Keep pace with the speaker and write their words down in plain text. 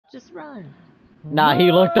Just run. Nah,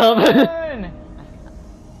 he looked up.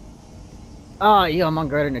 Oh, yo, I'm on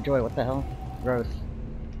Garden of Joy. What the hell? Gross.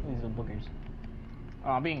 These little boogers.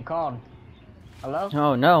 Oh, I'm being called. Hello?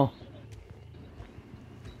 Oh no.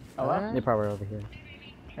 Hello? They probably over here.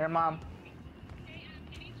 Here, Mom.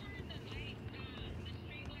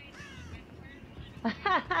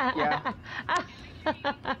 Yeah.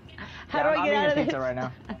 How do I get out of this? Pizza right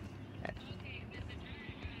now.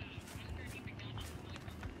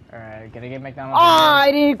 Alright, gonna get McDonald's. Oh,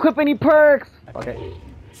 I didn't equip any perks! Okay.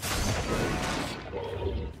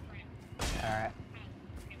 Alright.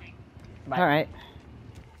 Bye. Alright.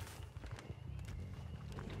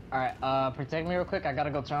 Alright, protect me real quick. I gotta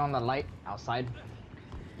go turn on the light outside.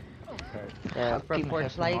 The I'll front keep my porch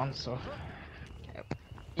headphones light. on, so.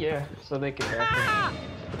 Yeah, so they can hear me.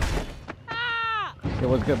 It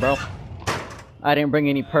was good, bro. I didn't bring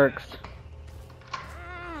any perks.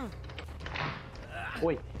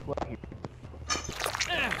 Wait, what? I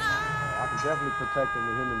can definitely protect him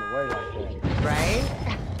with him in the way like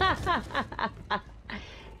that. Right?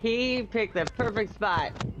 He picked the perfect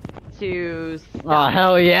spot to stop. Oh,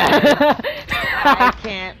 hell yeah.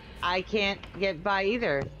 I can't get by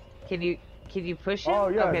either. Can you push him? Oh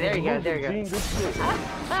yeah. Okay, there you go. There you go. Gene, good shit.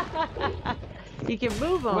 You can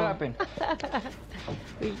move him. What happened?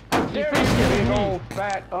 You Big pushed him. old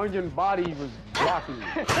fat onion body was blocking me.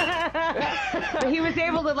 But he was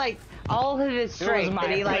able to like all of his strength, my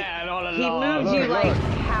and he like plan all he along. moved you Look, like look.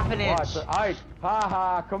 half an inch. Watch, Ike, ha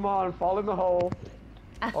ha, come on, fall in the hole.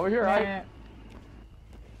 Over here, Ike. Yes.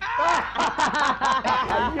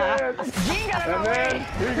 Gene got in And my then, way.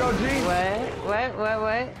 here you go, Gene.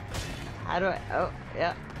 What? How do I? Oh,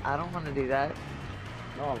 yeah. I don't want to do that.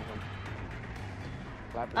 No, I'm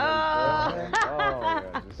clap it Oh. in. Oh,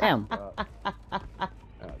 yeah, just, Damn.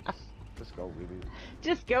 Just go with it.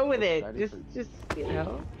 Just go with it. That is Just you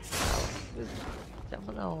know. Just jump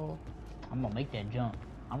in the hole. I'm gonna make that jump.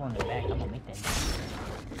 I'm running back. I'm gonna make that jump.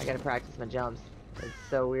 I gotta practice my jumps. It's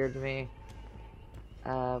so weird to me.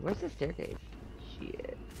 Where's the staircase?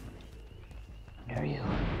 Shit. There you.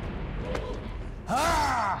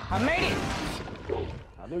 Ah! I made it!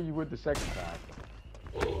 I knew you would the second time.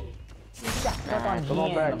 Stuck on come on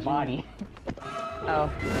Gene back, in the Gene. body. Oh.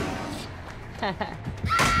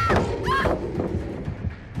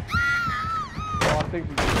 Well, I think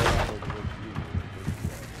we can go that way.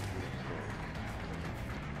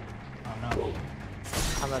 Oh no.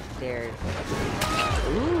 I'm upstairs.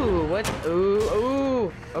 Ooh, what?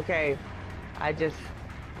 Ooh. Okay. I just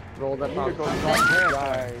rolled up You on need to go something. talk to the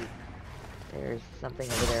guy. There's something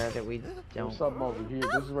over there that we There's don't. something over here.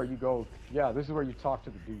 This is where you go. Yeah, this is where you talk to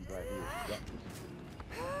the dude right here.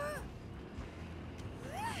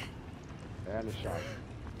 Yeah. And the shot.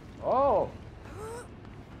 Oh!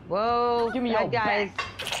 Whoa! Give me bad your guys.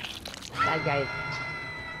 Bad guys.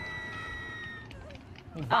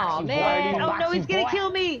 You Oh boxy man! boy. Oh no, he's Boxy gonna boy.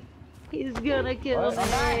 kill me! He's gonna kill What?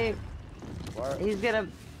 me! What? He's gonna.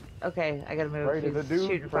 Okay, I gotta move. Right to He's the dude.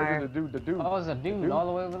 shooting Right fire. to the dude. Oh, there's a dude all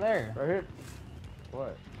the way over there. Right here.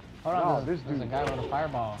 What? Hold on, No, there's this a dude. guy with a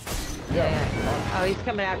fireball. Yeah. Oh, he's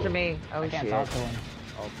coming after me. Oh I can't shit. talk to him.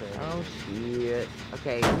 Okay. Oh shit.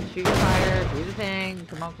 Okay, shoot your fire. Do the thing.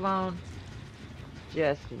 Come on.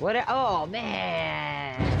 Just what? Oh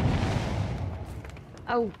man.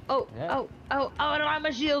 Oh. Yeah. I don't have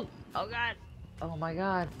my shield. Oh god. Oh my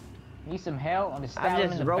god. Need some help? I'm just I'm stabbing him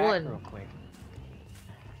just in the rolling. back real quick.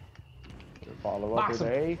 Follow up Box with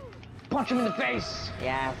him. A. Punch him in the face.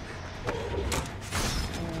 Yeah. The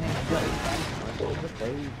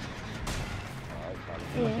face.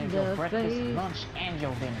 In Your the breakfast, face. lunch, and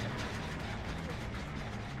your dinner.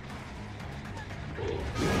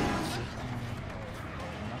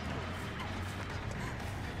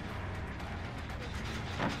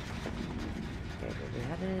 Okay, there we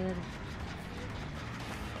have it.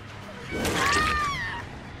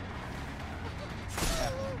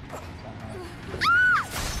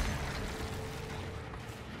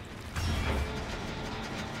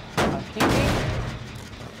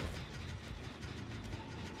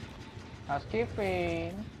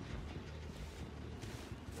 Housekeeping.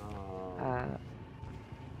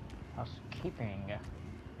 Housekeeping. I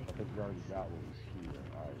think we already got what was here.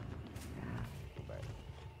 Alright. Go back.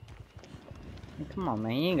 Come on,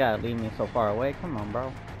 man. You ain't gotta leave me so far away. Come on,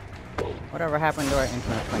 bro. Whatever happened to our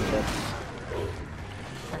intimate friendship?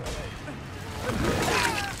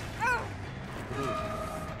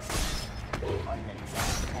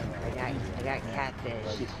 I got catfish.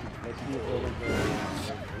 Let's see if there was this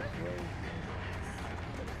way.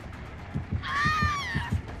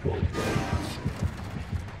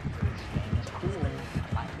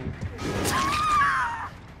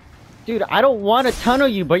 Dude, I don't want to tunnel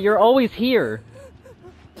you, but you're always here.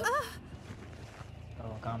 Oh,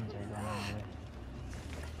 commentary going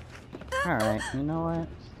on Alright, you know what?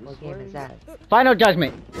 What game is that? Final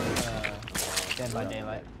Judgment! Dead by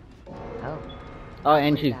Daylight. Oh. Oh,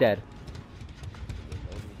 and she's dead.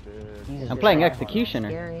 He's I'm a playing tryhard. Executioner.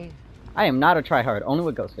 Scary. I am not a tryhard, only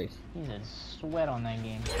with Ghostface. He's a sweat on that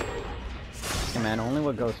game. Hey man, only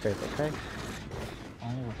with Ghostface, okay?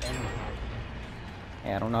 Only with every character.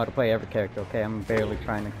 Yeah, I don't know how to play every character, okay? I'm barely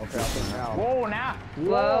trying to Okay, now. Whoa, now!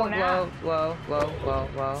 Whoa, now! whoa, whoa, whoa, whoa,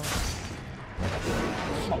 whoa.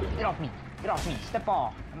 Come on, get off me! Get off me! Step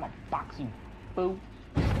off! I'm gonna box you. Boo!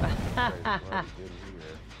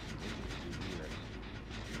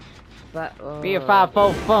 But, Be a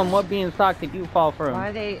 5-4 fun, what being sock did you fall from? why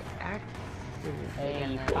are they acting?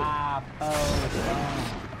 Hey, 5-4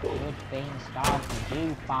 which bean stock did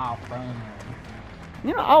you fall from?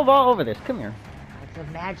 You know, I'll all over this, come here. It's a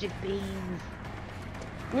magic beans.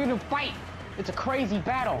 Look at him fight! It's a crazy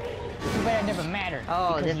battle! Too bad it never mattered.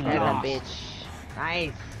 Oh, because this he guy's a lost. bitch.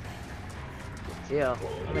 Nice. Good deal.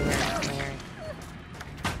 Come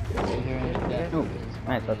here, come here. Ooh,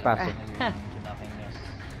 nice, that's faster.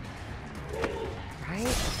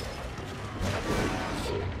 Right?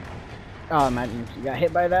 Oh, imagine if you got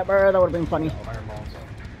hit by that bird, that would've been funny. Fireballs.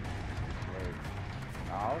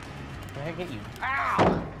 Ow. What the heck hit you?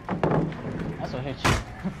 Ow! That's what hit you.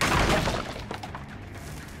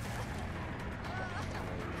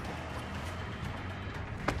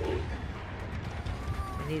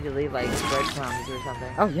 We need to leave like breadcrumbs or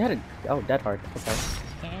something. Oh, you had a... Oh, dead hard, okay.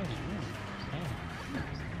 Candy. Ooh, candy.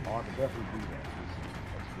 Oh, I could definitely do that.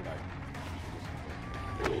 That's a good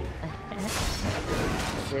idea.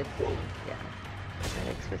 Is it? Yeah.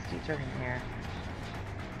 Gotta twist you turn in here.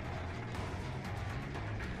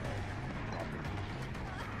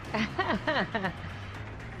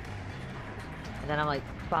 And then I'm like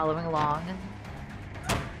following along.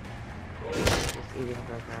 Just eating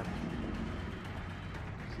breadcrumbs.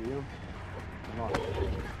 See him? Come on.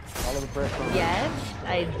 Follow the breadcrumbs. Yes,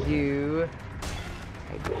 I do.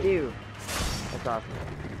 I do. That's awesome.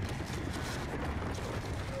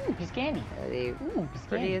 Ooh, piece of candy. The Ooh, piece of candy.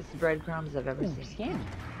 prettiest breadcrumbs I've ever Ooh, piece of seen.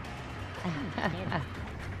 candy.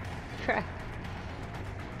 Crap.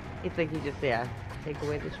 It's like you just, yeah, take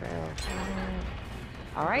away the trail.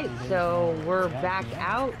 Alright, so we're back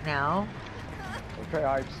out now. Okay,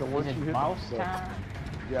 alright, so once Is you it hit mouse the, time?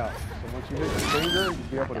 yeah, so once you hit the finger, you'll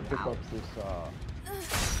be able to Like a pick up mouse.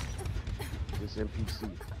 this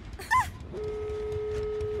NPC.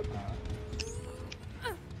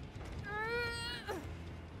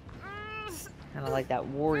 Kind of like that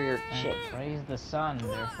warrior chick. And praise the sun,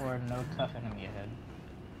 therefore no tough enemy ahead.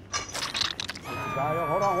 Guy,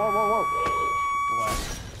 hold on, whoa, whoa, What?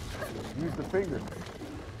 whoa. Use the finger.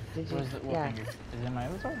 Did you? Where's the what Yeah. finger? Is it in my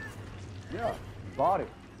inventory? Yeah, you bought it.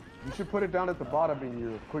 You should put it down at the bottom in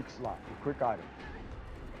your quick slot, your quick item.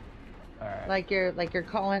 Alright. Like you're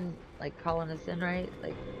calling us in, right?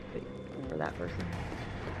 Like for that person.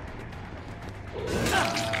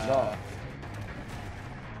 No.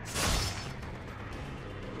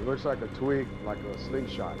 It looks like a twig, like a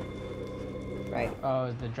slingshot. Right. Oh,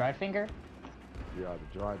 is the dried finger? Yeah,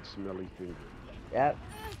 the dried, smelly finger. Yep.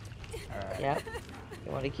 Alright. Yep.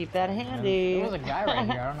 You want to keep that handy. There was a guy right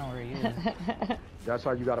here. I don't know where he is. That's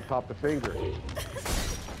how you gotta pop the finger. Okay.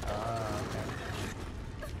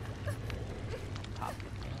 Pop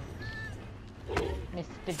the fingers.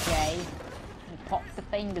 Mr. J. You pop the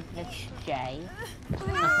fingers, Mr. J.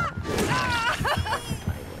 Mr.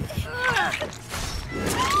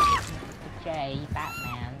 J,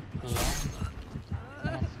 Batman here. I'm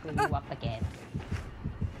gonna screw you up again.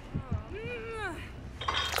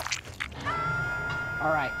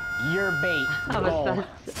 Alright, your bait. I Go.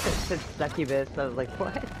 was such succubus. I was like,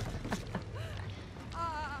 what?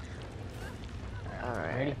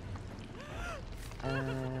 Alright. Ready?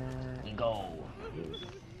 We go.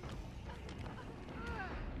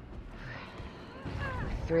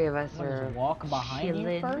 Three of us Let are us walk behind you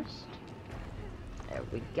chilling. first. There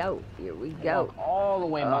we go. Here we go. Walk all the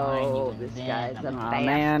way behind you. Oh, and this then guy's a I'm- Aw,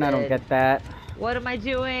 man, I don't bastard. get that. What am I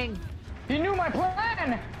doing? He knew my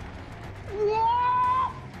plan!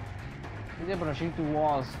 Whoa! He's able to shoot through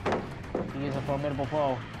walls. He is a formidable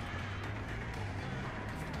foe.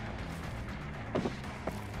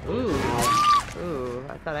 Ooh. Ooh,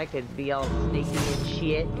 I thought I could be all sneaky and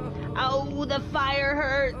shit. Oh, the fire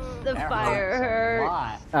hurts. The That fire hurts a hurts.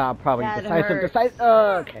 lot. Probably That decisive.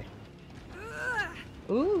 hurts. Okay.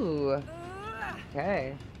 Ooh.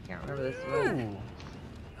 Okay. Can't remember this move. Ooh.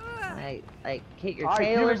 Like hit your Alright,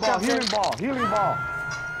 tail or healing ball, something. healing ball, healing ball.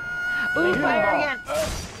 Ooh, Healing fire ball. again.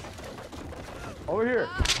 Over here.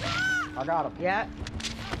 I got him. Yeah.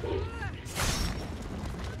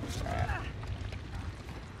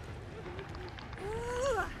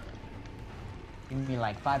 Give me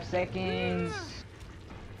like 5 seconds.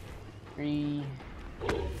 3,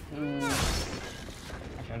 2.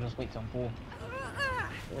 Actually, I'll just wait till I'm full.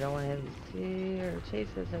 We don't want him to see or chase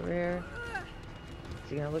us over here. Is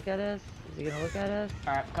he gonna look at us? Is he gonna look at us?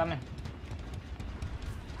 Alright, coming.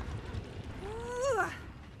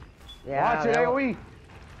 Yeah. Watch it, AoE.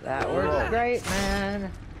 That works great,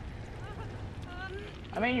 man.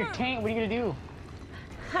 I'm in your tank. What are you gonna do?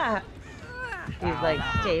 Ha! He's like,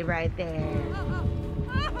 stay right there.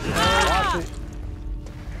 Watch it.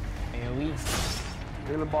 AoE.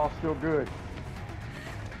 Healing ball still good.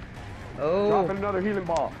 Oh. Dropping another healing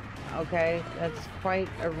ball. Okay, that's quite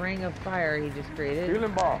a ring of fire he just created.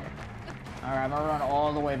 Healing ball. Alright, I'm gonna run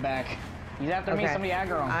all the way back. He's after me. Somebody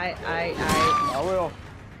aggro him. I will.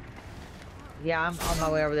 Yeah, I'm on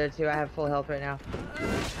my way over there too. I have full health right now.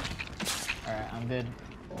 Alright, I'm good.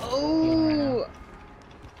 Oh.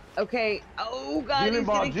 Okay. Oh god, Healing he's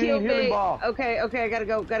ball, gonna G, kill healing me. ball. Okay, I gotta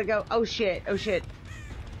go. Oh shit.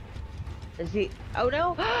 Is he? Oh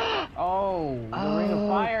no. Oh, the ring of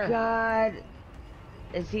fire. Oh god.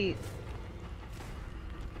 Is he?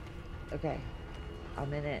 Okay.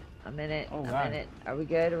 I'm in it. Oh, I'm God. in it. Are we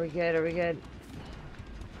good? Are we good?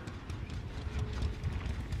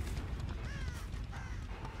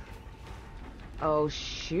 Oh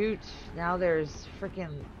shoot. Now there's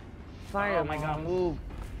freaking fire. Oh my god, move.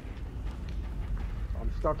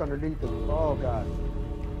 I'm stuck underneath him. Oh god.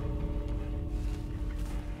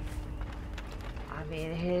 I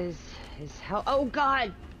mean his health. Oh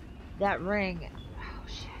god. That ring. Oh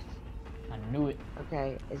shit. I knew it.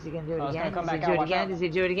 Okay. Is he gonna do it Oh, it's again? gonna come Does he back do out, it watch again? out. Does he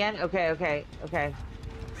do it again? Okay.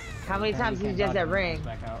 How many times he does that ring?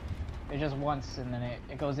 Back out. It's just once, and then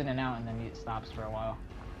it goes in and out, and then it stops for a while.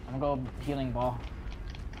 I'm gonna go healing ball.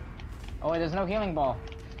 Oh wait, there's no healing ball.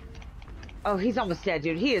 Oh, he's almost dead,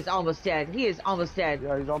 dude. He is almost dead. Yeah, he's almost dead.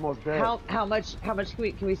 How much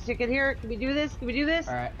can we stick it here? Can we do this? All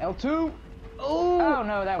right, L2. Oh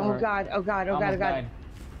no, that oh worked. god. Almost died.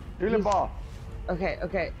 Healing ball.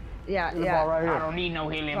 Okay. Yeah. Healing ball right here. I don't need no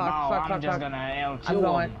healing Fuck, ball. fuck, I'm just fuck. gonna L2 I'm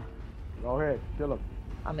going. him. Go ahead, kill him.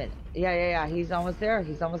 I'm in. Yeah. He's almost there,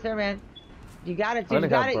 man. You got it, Really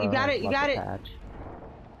dude. You help, got it. muscle patch.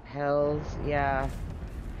 Hells yeah.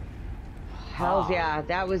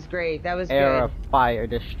 That was great. That was Air good. of fire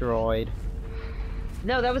destroyed.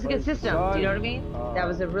 No, that was a good system. Do you know what I mean? That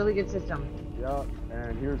was a really good system. Yeah,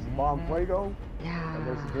 and here's the bomb fuego. Yeah. And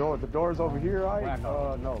there's the door. The door's over here, right?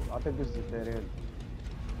 Wacko. No, I think this is a dead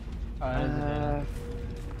end.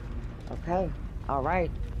 Okay. All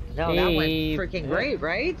right. No, that went Steve. freaking great,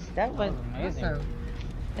 right? That went was amazing. awesome.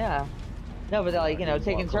 Yeah. No, but like,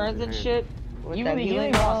 taking turns and shit. With Even that the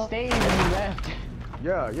healing ball stayed when you left.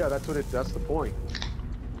 Yeah, that's the point.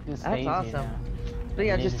 Just That's stays here awesome. now. But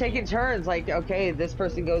yeah, It just is taking again. turns. Like, okay, this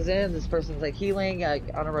person goes in, this person's like healing, like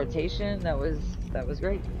on a rotation. That was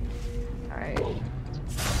great. All right.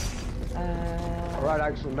 All right,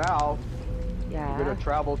 actually now Yeah. we're gonna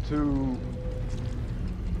travel to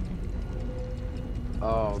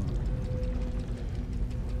Walden.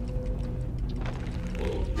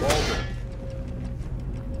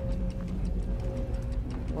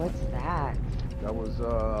 What's that? That was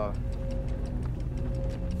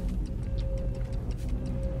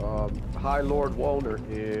High Lord Walner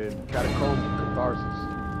in Catacombs of Catharsis.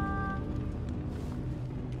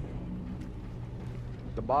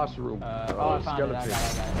 The boss room. I found it. I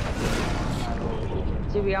got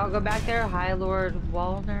it. Did we all go back there? High Lord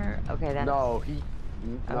Walner? Okay, that's... No,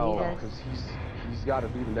 Oh, no, he does? because he's got to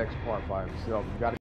be the next part by himself. You got to